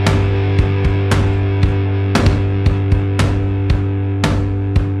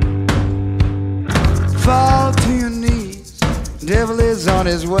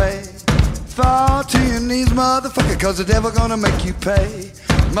his way. Fall to your knees, motherfucker, cause the devil gonna make you pay.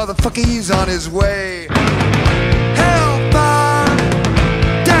 Motherfucker, he's on his way. Hellfire,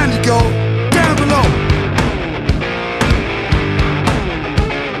 down you go, down below.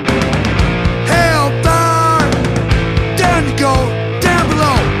 Hellfire, down you go, down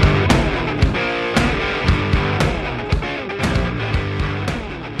below.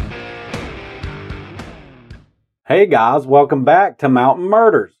 Hey guys, welcome back to Mountain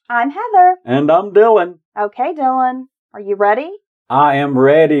Murders. I'm Heather. And I'm Dylan. Okay, Dylan, are you ready? I am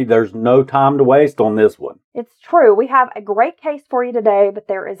ready. There's no time to waste on this one. It's true. We have a great case for you today, but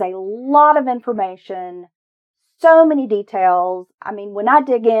there is a lot of information, so many details. I mean, when I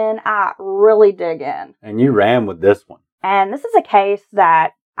dig in, I really dig in. And you ran with this one. And this is a case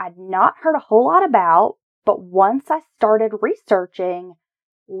that I'd not heard a whole lot about, but once I started researching,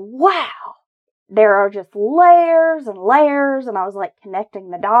 wow, there are just layers and layers, and I was like connecting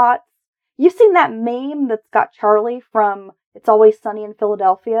the dots. You've seen that meme that's got Charlie from It's Always Sunny in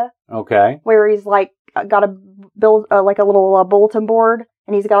Philadelphia? Okay. Where he's like got a build like a little bulletin board,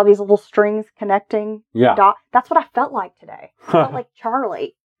 and he's got all these little strings connecting. Yeah. That's what I felt like today. I felt like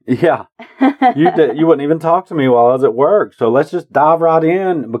Charlie. Yeah. You wouldn't even talk to me while I was at work. So let's just dive right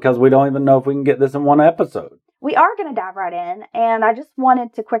in because we don't even know if we can get this in one episode. We are going to dive right in, and I just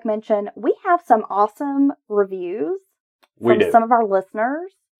wanted to quick mention we have some awesome reviews from some of our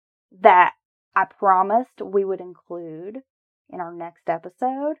listeners that I promised we would include in our next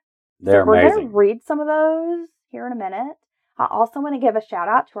episode. They're we're amazing. going to read some of those here in a minute. I also want to give a shout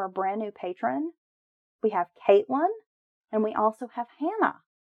out to our brand new patron. We have Caitlin, and we also have Hannah.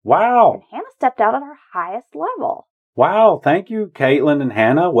 Wow. And Hannah stepped out at our highest level. Wow. Thank you, Caitlin and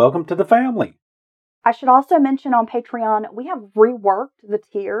Hannah. Welcome to the family. I should also mention on Patreon, we have reworked the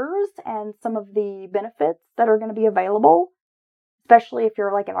tiers and some of the benefits that are going to be available, especially if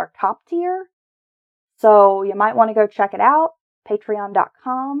you're like at our top tier. So you might want to go check it out,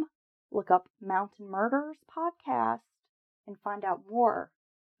 patreon.com, look up Mountain Murders Podcast, and find out more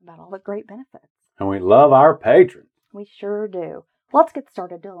about all the great benefits. And we love our patrons. We sure do. Let's get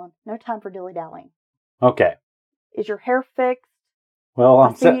started, Dylan. No time for dilly-dallying. Okay. Is your hair fixed? Well,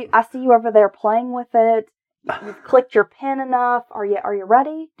 I see you over there playing with it. You've clicked your pen enough. Are you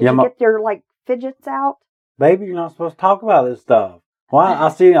ready? Did you get your fidgets out? Baby, you're not supposed to talk about this stuff. Why? I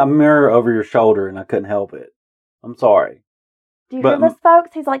see a mirror over your shoulder and I couldn't help it. I'm sorry. Do you hear this,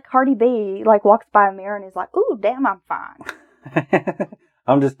 folks? He's like Cardi B. He walks by a mirror and he's like, "Ooh, damn, I'm fine."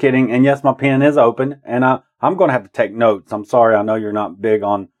 I'm just kidding. And yes, my pen is open and I'm going to have to take notes. I'm sorry. I know you're not big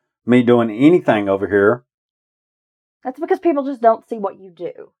on me doing anything over here. That's because people just don't see what you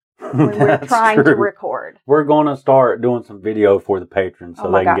do when we're trying to record. We're going to start doing some video for the patrons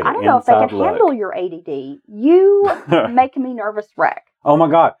so they can get an inside look. I don't know if they can handle your ADD. You make me nervous wreck. Oh my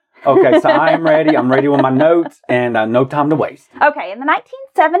God. Okay, so I am ready. I'm ready with my notes and no time to waste. Okay, in the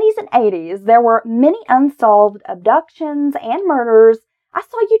 1970s and 80s, there were many unsolved abductions and murders. I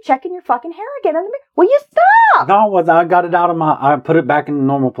saw you checking your fucking hair again in the mirror. Will you stop? No, I got it out of I put it back in the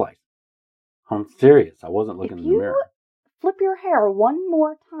normal place. I'm serious. I wasn't looking in the mirror. Flip your hair one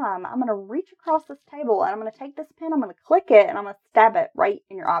more time, I'm going to reach across this table and I'm going to take this pen, I'm going to click it, and I'm going to stab it right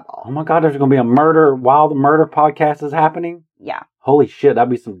in your eyeball. Oh my God, there's going to be a murder while the murder podcast is happening? Yeah. Holy shit, that'd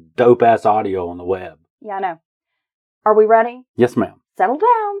be some dope-ass audio on the web. Yeah, I know. Are we ready? Yes, ma'am. Settle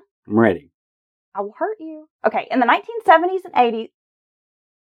down. I'm ready. I will hurt you. Okay, in the 1970s and 80s...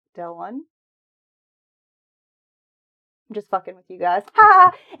 Dylan? I'm just fucking with you guys.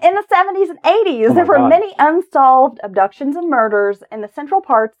 Ha! In the 70s and 80s, there were many unsolved abductions and murders in the central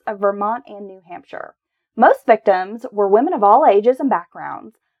parts of Vermont and New Hampshire. Most victims were women of all ages and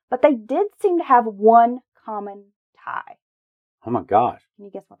backgrounds, but they did seem to have one common tie. Oh my gosh. Can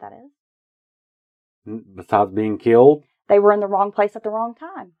you guess what that is? Besides being killed? They were in the wrong place at the wrong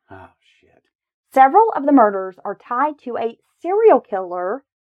time. Oh, shit. Several of the murders are tied to a serial killer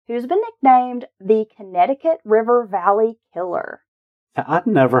who's been nicknamed the Connecticut River Valley Killer. I'd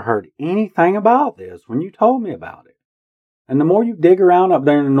never heard anything about this when you told me about it. And the more you dig around up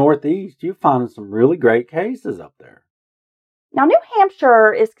there in the Northeast, you find some really great cases up there. Now, New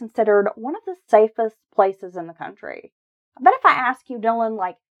Hampshire is considered one of the safest places in the country. I bet if I ask you, Dylan,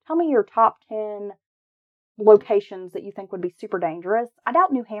 tell me your top 10 locations that you think would be super dangerous, I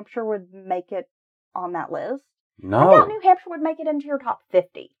doubt New Hampshire would make it on that list. No. I doubt New Hampshire would make it into your top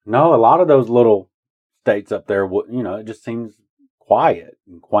 50. No, a lot of those little states up there, it just seems quiet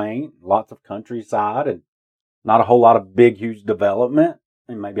and quaint, lots of countryside and not a whole lot of big, huge development.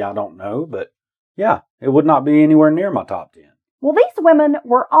 And maybe I don't know, but yeah, it would not be anywhere near my top 10. Well, these women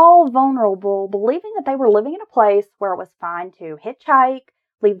were all vulnerable, believing that they were living in a place where it was fine to hitchhike,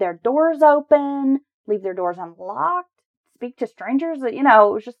 leave their doors open, leave their doors unlocked, speak to strangers. You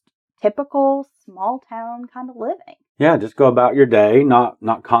know, it was just typical small town kind of living. Yeah, just go about your day,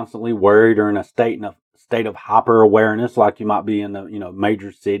 not constantly worried or in a state of hyper awareness like you might be in a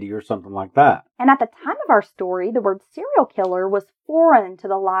major city or something like that. And at the time of our story, the word serial killer was foreign to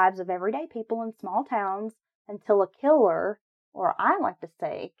the lives of everyday people in small towns until a killer, or I like to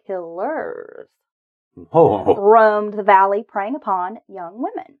say killers, roamed the valley preying upon young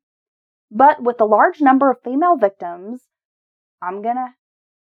women. But with the large number of female victims, I'm going to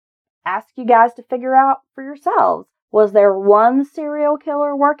ask you guys to figure out for yourselves. Was there one serial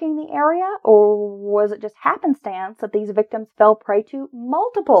killer working the area, or was it just happenstance that these victims fell prey to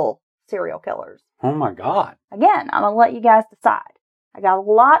multiple serial killers? Oh my God. Again, I'm going to let you guys decide. I got a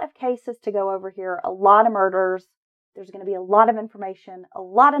lot of cases to go over here, a lot of murders. There's going to be a lot of information, a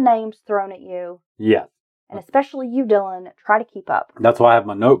lot of names thrown at you. Yes. And especially you, Dylan, try to keep up. That's why I have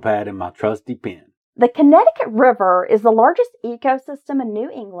my notepad and my trusty pen. The Connecticut River is the largest ecosystem in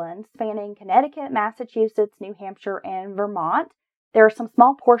New England, spanning Connecticut, Massachusetts, New Hampshire, and Vermont. There are some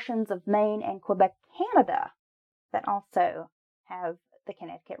small portions of Maine and Quebec, Canada, that also have the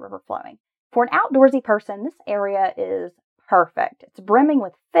Connecticut River flowing. For an outdoorsy person, this area is perfect. It's brimming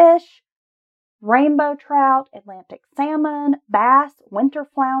with fish, rainbow trout, Atlantic salmon, bass, winter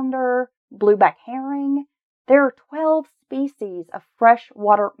flounder, blueback herring. There are 12 species of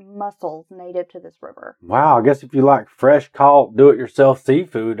freshwater mussels native to this river. Wow, I guess if you like fresh caught, do-it-yourself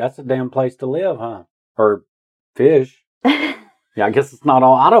seafood, that's a damn place to live, huh? Or fish. Yeah, I guess it's not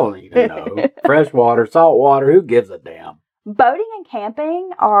all, I don't even know. Freshwater, saltwater, who gives a damn? Boating and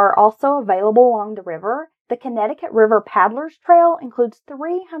camping are also available along the river. The Connecticut River Paddlers Trail includes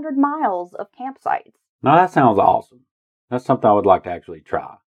 300 miles of campsites. Now that sounds awesome. That's something I would like to actually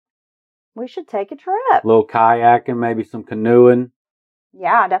try. We should take a trip. A little kayaking, maybe some canoeing.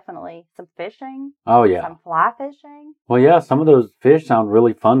 Yeah, definitely. Some fishing. Oh, yeah. Some fly fishing. Well, yeah, some of those fish sound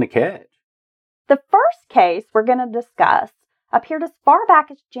really fun to catch. The first case we're going to discuss appeared as far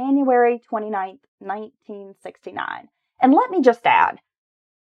back as January 29th, 1969. And let me just add,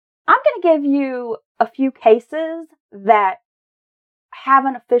 I'm going to give you a few cases that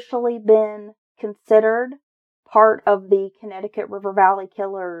haven't officially been considered part of the Connecticut River Valley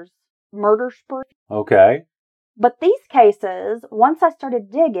Killer's murder spree. Okay. But these cases, once I started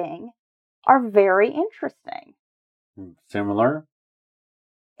digging, are very interesting. Similar?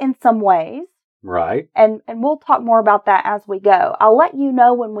 In some ways. Right. And we'll talk more about that as we go. I'll let you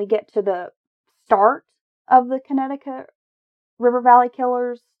know when we get to the start of the Connecticut River Valley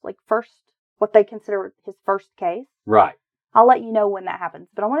Killers, like first, what they consider his first case. Right. I'll let you know when that happens.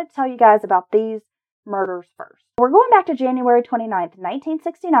 But I want to tell you guys about these murders first. We're going back to January 29th,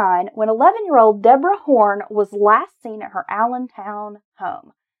 1969, when 11-year-old Deborah Horn was last seen at her Allentown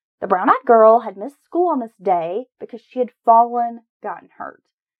home. The brown-eyed girl had missed school on this day because she had gotten hurt.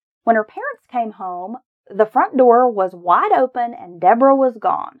 When her parents came home, the front door was wide open and Deborah was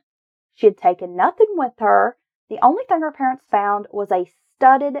gone. She had taken nothing with her. The only thing her parents found was a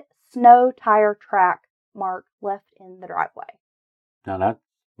studded snow tire track mark left in the driveway. Now that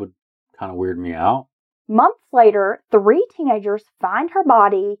would kind of weird me out. Months later, 3 teenagers find her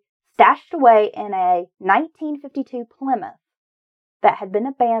body stashed away in a 1952 Plymouth that had been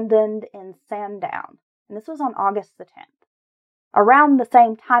abandoned in Sandown. And this was on August the 10th. Around the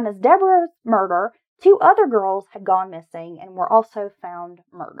same time as Deborah's murder, 2 other girls had gone missing and were also found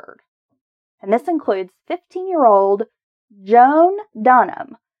murdered. And this includes 15-year-old Joan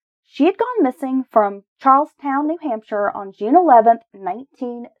Dunham. She had gone missing from Charlestown, New Hampshire on June 11th,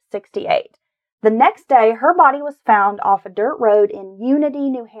 1968. The next day, her body was found off a dirt road in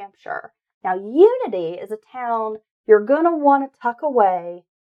Unity, New Hampshire. Now, Unity is a town you're going to want to tuck away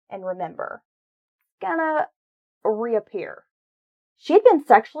and remember. It's going to reappear. She had been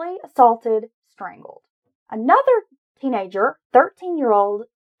sexually assaulted, strangled. Another teenager, 13-year-old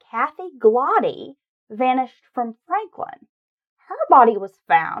Kathy Glotty, vanished from Franklin. Her body was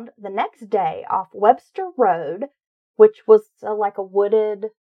found the next day off Webster Road, which was like a wooded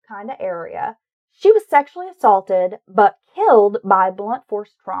kind of area. She was sexually assaulted, but killed by blunt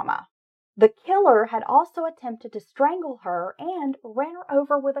force trauma. The killer had also attempted to strangle her and ran her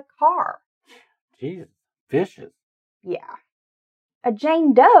over with a car. Jesus, vicious. Yeah. A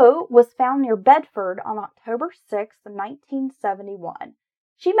Jane Doe was found near Bedford on October 6, 1971.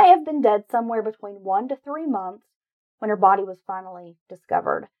 She may have been dead somewhere between 1 to 3 months when her body was finally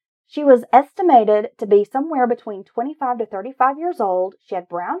discovered. She was estimated to be somewhere between 25 to 35 years old. She had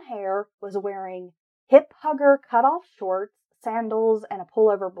brown hair, was wearing hip-hugger cut-off shorts, sandals, and a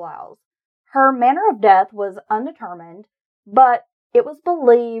pullover blouse. Her manner of death was undetermined, but it was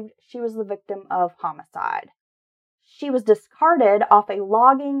believed she was the victim of homicide. She was discarded off a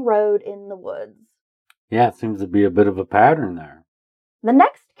logging road in the woods. Yeah, it seems to be a bit of a pattern there. The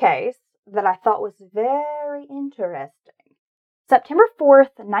next case that I thought was very interesting. September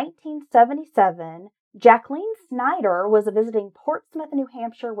 4th, 1977, Jacqueline Snyder was visiting Portsmouth, New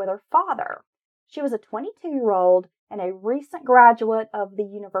Hampshire with her father. She was a 22-year-old and a recent graduate of the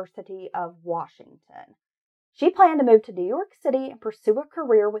University of Washington. She planned to move to New York City and pursue a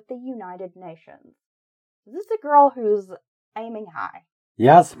career with the United Nations. This is a girl who's aiming high.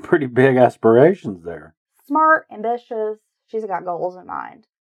 Yeah, some pretty big aspirations there. Smart, ambitious, she's got goals in mind.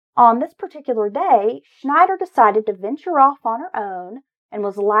 On this particular day, Schneider decided to venture off on her own and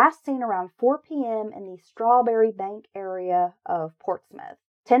was last seen around 4 p.m. in the Strawberry Bank area of Portsmouth.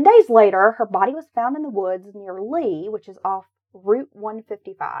 10 days later, her body was found in the woods near Lee, which is off Route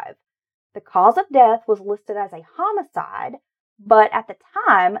 155. The cause of death was listed as a homicide, but at the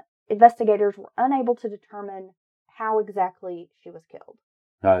time, investigators were unable to determine how exactly she was killed.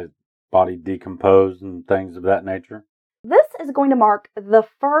 Body decomposed and things of that nature. This is going to mark the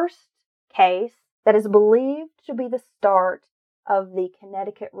first case that is believed to be the start of the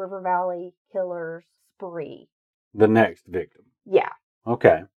Connecticut River Valley Killer's spree. The next victim. Yeah.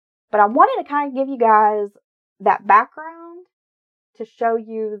 Okay. But I wanted to kind of give you guys that background to show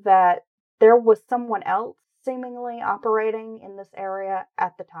you that there was someone else seemingly operating in this area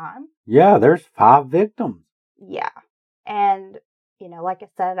at the time. Yeah, there's 5 victims. Yeah. And, like I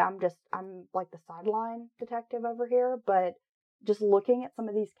said, I'm like the sideline detective over here, but just looking at some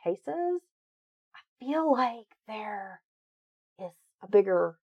of these cases, I feel like there is a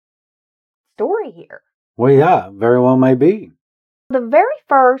bigger story here. Well, yeah, very well may be. The very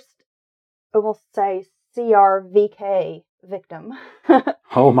first, we'll say CRVK victim.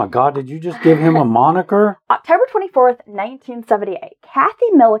 Oh my God, did you just give him a moniker? October 24th, 1978.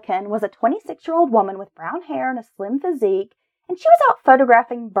 Kathy Milliken was a 26-year-old woman with brown hair and a slim physique, and she was out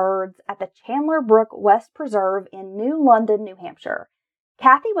photographing birds at the Chandler Brook West Preserve in New London, New Hampshire.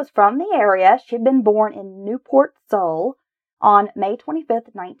 Kathy was from the area. She had been born in Newport, Seoul on May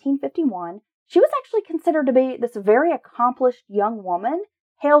 25th, 1951. She was actually considered to be this very accomplished young woman,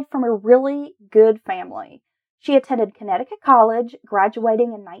 hailed from a really good family. She attended Connecticut College,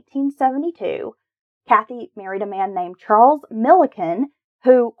 graduating in 1972. Kathy married a man named Charles Milliken,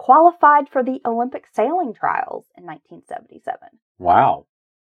 who qualified for the Olympic sailing trials in 1977. Wow.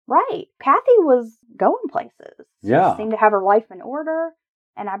 Right. Kathy was going places. Yeah. She seemed to have her life in order.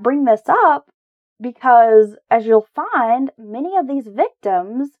 And I bring this up because, as you'll find, many of these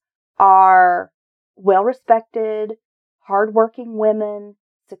victims are well-respected, hardworking women,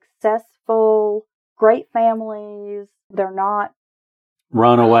 successful, great families. They're not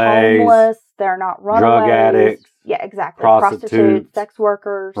runaways, homeless. They're not runaways. Drug addicts. Yeah, exactly. Prostitutes, sex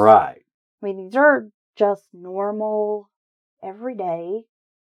workers. Right. I mean, these are just normal, everyday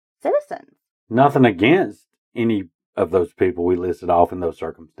citizens. Nothing against any of those people we listed off in those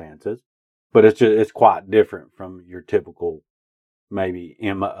circumstances, but it's quite different from your typical maybe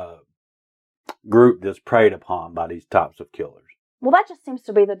group that's preyed upon by these types of killers. Well, that just seems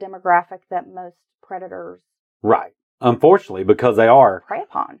to be the demographic that most predators Right. Unfortunately, because they are prey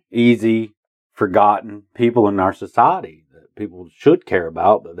upon. Easy, forgotten people in our society that people should care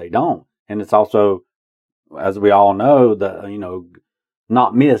about, but they don't. And it's also, as we all know,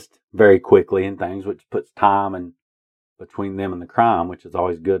 not missed very quickly in things, which puts time and between them and the crime, which is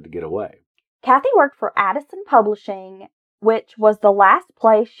always good to get away. Kathy worked for Addison Publishing, which was the last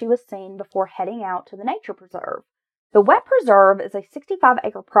place she was seen before heading out to the nature preserve. The Wet Preserve is a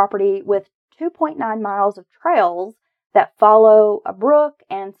 65-acre property with 2.9 miles of trails that follow a brook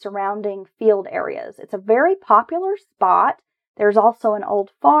and surrounding field areas. It's a very popular spot. There's also an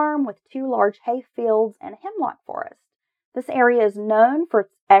old farm with 2 large hay fields and a hemlock forest. This area is known for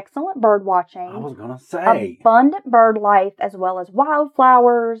its excellent bird watching. I was going to say. Abundant bird life, as well as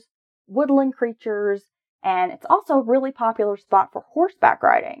wildflowers, woodland creatures, and it's also a really popular spot for horseback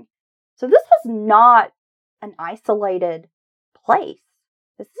riding. So this was not an isolated place.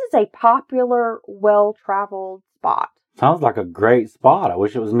 This is a popular, well-traveled spot. Sounds like a great spot. I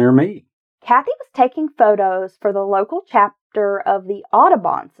wish it was near me. Kathy was taking photos for the local chapter of the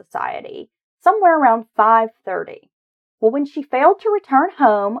Audubon Society somewhere around 5:30. Well, when she failed to return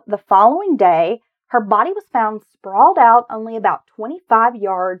home the following day, her body was found sprawled out only about 25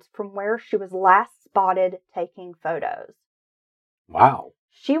 yards from where she was last spotted taking photos. Wow.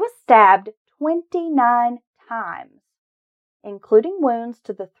 She was stabbed 29 times, including wounds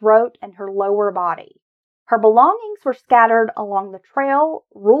to the throat and her lower body. Her belongings were scattered along the trail,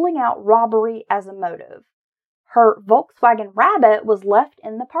 ruling out robbery as a motive. Her Volkswagen Rabbit was left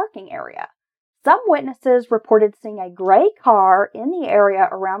in the parking area. Some witnesses reported seeing a gray car in the area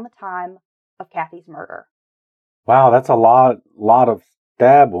around the time of Kathy's murder. Wow, that's a lot of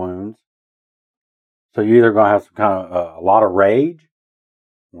stab wounds. So you're either going to have some kind of a lot of rage.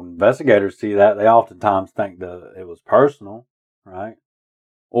 When investigators see that, they oftentimes think that it was personal, right?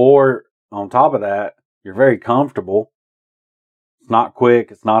 Or on top of that, you're very comfortable. It's not quick.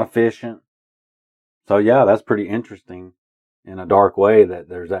 It's not efficient. So yeah, that's pretty interesting in a dark way that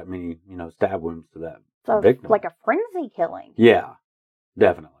there's that many, stab wounds to that victim. Like a frenzy killing. Yeah,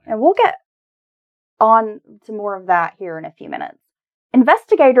 definitely. And we'll get on to more of that here in a few minutes.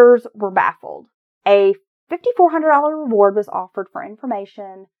 Investigators were baffled. A $5,400 reward was offered for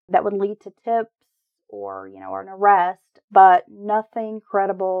information that would lead to tips or, an arrest, but nothing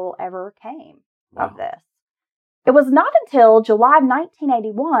credible ever came of this. It was not until July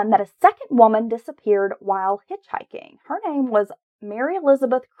 1981 that a second woman disappeared while hitchhiking. Her name was Mary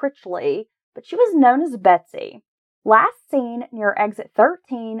Elizabeth Critchley, but she was known as Betsy. Last seen near exit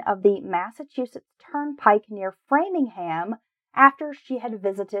 13 of the Massachusetts Turnpike near Framingham after she had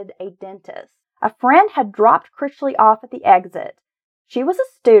visited a dentist. A friend had dropped Critchley off at the exit. She was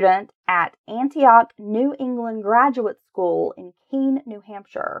a student at Antioch, New England Graduate School in Keene, New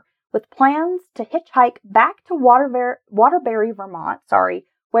Hampshire, with plans to hitchhike back to Waterbury, Vermont,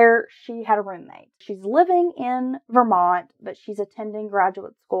 where she had a roommate. She's living in Vermont, but she's attending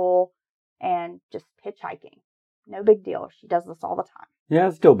graduate school and just hitchhiking. No big deal. She does this all the time. Yeah,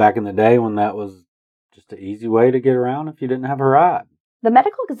 it's still back in the day when that was just an easy way to get around if you didn't have a ride. The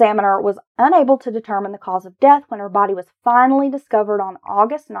medical examiner was unable to determine the cause of death when her body was finally discovered on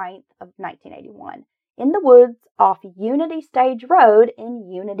August 9th of 1981 in the woods off Unity Stage Road in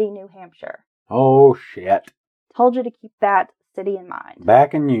Unity, New Hampshire. Oh, shit. Told you to keep that city in mind.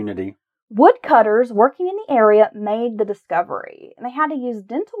 Back in Unity. Woodcutters working in the area made the discovery, and they had to use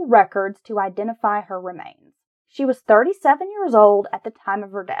dental records to identify her remains. She was 37 years old at the time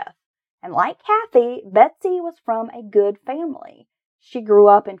of her death, and like Kathy, Betsy was from a good family. She grew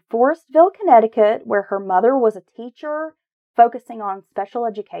up in Forestville, Connecticut, where her mother was a teacher focusing on special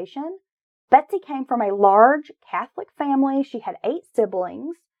education. Betsy came from a large Catholic family. She had 8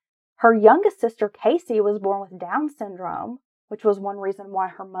 siblings. Her youngest sister, Casey, was born with Down syndrome, which was one reason why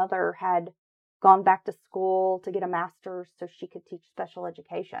her mother had gone back to school to get a master's so she could teach special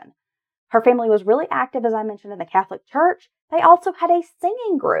education. Her family was really active, as I mentioned, in the Catholic Church. They also had a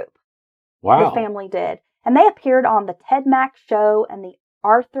singing group. Wow. The family did. And they appeared on the Ted Mack Show and the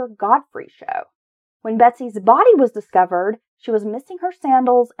Arthur Godfrey Show. When Betsy's body was discovered, she was missing her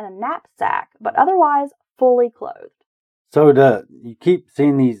sandals and a knapsack, but otherwise fully clothed. So you keep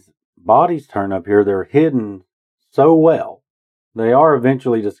seeing these bodies turn up here. They're hidden so well. They are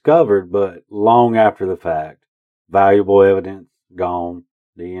eventually discovered, but long after the fact. Valuable evidence gone.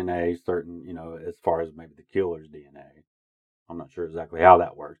 DNA, certain, as far as maybe the killer's DNA. I'm not sure exactly how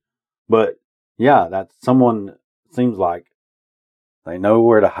that works. But yeah, that's someone, seems like they know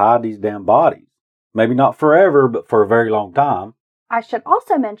where to hide these damn bodies. Maybe not forever, but for a very long time. I should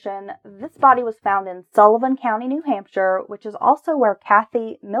also mention this body was found in Sullivan County, New Hampshire, which is also where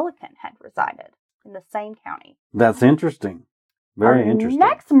Kathy Milliken had resided, in the same county. That's interesting. Very interesting.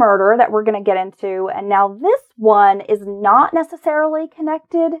 Next murder that we're going to get into, and now this one is not necessarily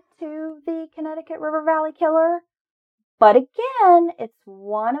connected to the Connecticut River Valley Killer, but again, it's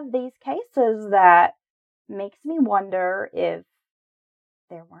one of these cases that makes me wonder if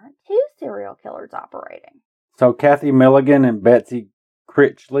there weren't 2 serial killers operating. So Kathy Milligan and Betsy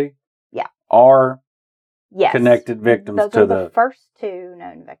Critchley are connected victims Those to are the first 2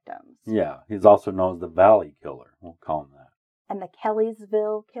 known victims. Yeah, he's also known as the Valley Killer. We'll call him that. And the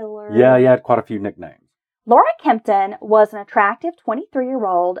Kellysville Killer. Yeah, he had quite a few nicknames. Laura Kempton was an attractive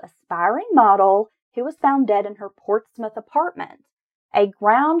 23-year-old aspiring model who was found dead in her Portsmouth apartment, a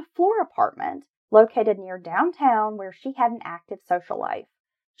ground floor apartment located near downtown where she had an active social life.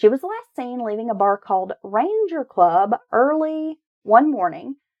 She was last seen leaving a bar called Ranger Club early one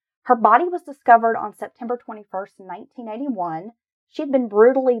morning. Her body was discovered on September 21st, 1981. She had been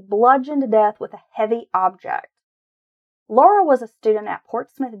brutally bludgeoned to death with a heavy object. Laura was a student at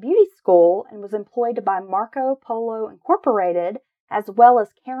Portsmouth Beauty School and was employed by Marco Polo Incorporated as well as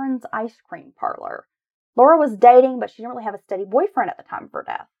Karen's Ice Cream Parlor. Laura was dating, but she didn't really have a steady boyfriend at the time of her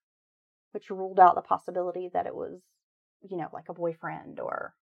death, which ruled out the possibility that it was, like a boyfriend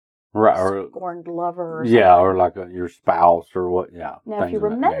or a scorned lover. Or yeah, or like your spouse or what, yeah. Now, if you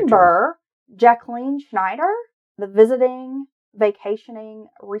remember, Jacqueline Schneider, the visiting, vacationing,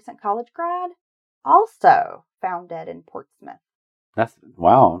 recent college grad, also found dead in Portsmouth.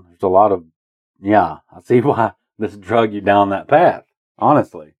 Wow. There's a lot of, I see why this drug you down that path,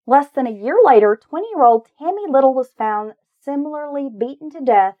 honestly. Less than a year later, 20-year-old Tammy Little was found similarly beaten to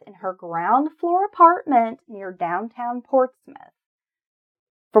death in her ground floor apartment near downtown Portsmouth.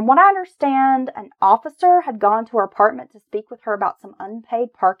 From what I understand, an officer had gone to her apartment to speak with her about some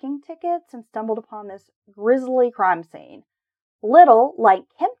unpaid parking tickets and stumbled upon this grisly crime scene. Little, like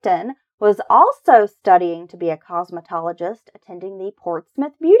Kempton, was also studying to be a cosmetologist, attending the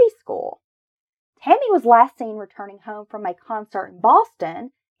Portsmouth Beauty School. Tammy was last seen returning home from a concert in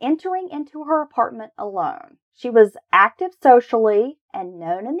Boston, entering into her apartment alone. She was active socially and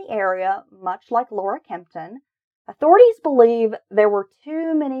known in the area, much like Laura Kempton. Authorities believe there were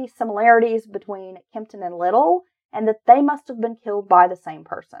too many similarities between Kempton and Little, and that they must have been killed by the same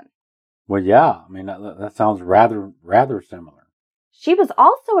person. Well, yeah, I mean, that sounds rather similar. She was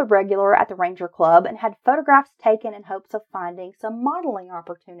also a regular at the Ranger Club and had photographs taken in hopes of finding some modeling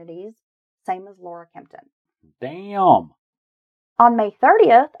opportunities, same as Laura Kempton. Damn. On May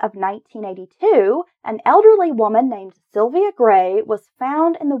 30th of 1982, an elderly woman named Sylvia Gray was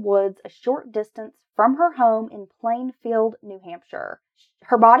found in the woods a short distance from her home in Plainfield, New Hampshire.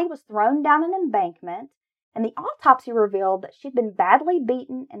 Her body was thrown down an embankment, and the autopsy revealed that she'd been badly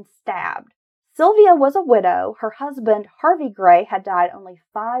beaten and stabbed. Sylvia was a widow. Her husband, Harvey Gray, had died only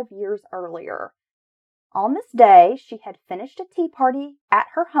 5 years earlier. On this day, she had finished a tea party at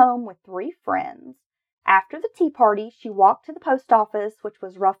her home with 3 friends. After the tea party, she walked to the post office, which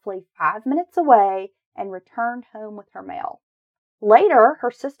was roughly 5 minutes away, and returned home with her mail. Later,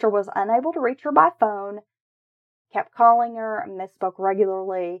 her sister was unable to reach her by phone, kept calling her, and misspoke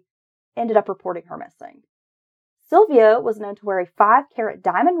regularly, ended up reporting her missing. Sylvia was known to wear a 5-carat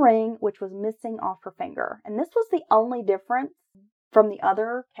diamond ring, which was missing off her finger. And this was the only difference from the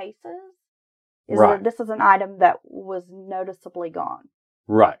other cases, is that this is an item that was noticeably gone.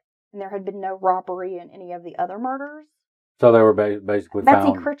 Right. And there had been no robbery in any of the other murders. So they were basically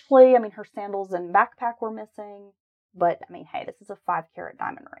Betsy found... Critchley, I mean, her sandals and backpack were missing. But, I mean, hey, this is a 5-carat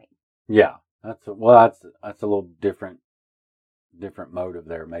diamond ring. Yeah. That's a little different motive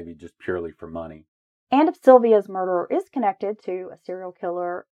there, maybe just purely for money. And if Sylvia's murderer is connected to a serial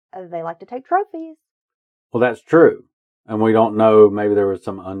killer, they like to take trophies. Well, that's true. And we don't know, maybe there was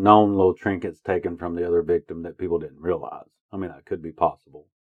some unknown little trinkets taken from the other victim that people didn't realize. I mean, that could be possible.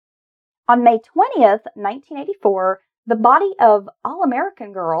 On May 20th, 1984, the body of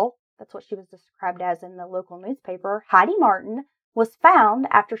All-American Girl, that's what she was described as in the local newspaper, Heidi Martin, was found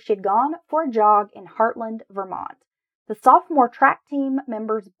after she'd gone for a jog in Hartland, Vermont. The sophomore track team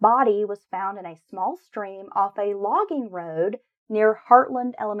member's body was found in a small stream off a logging road near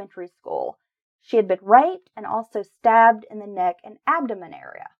Hartland Elementary School. She had been raped and also stabbed in the neck and abdomen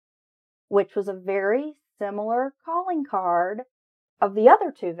area, which was a very similar calling card of the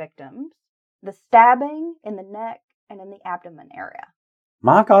other 2 victims, the stabbing in the neck and in the abdomen area.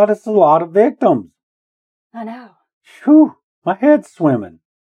 My God, it's a lot of victims. I know. Phew, my head's swimming.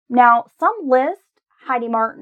 Now, some list Heidi Martin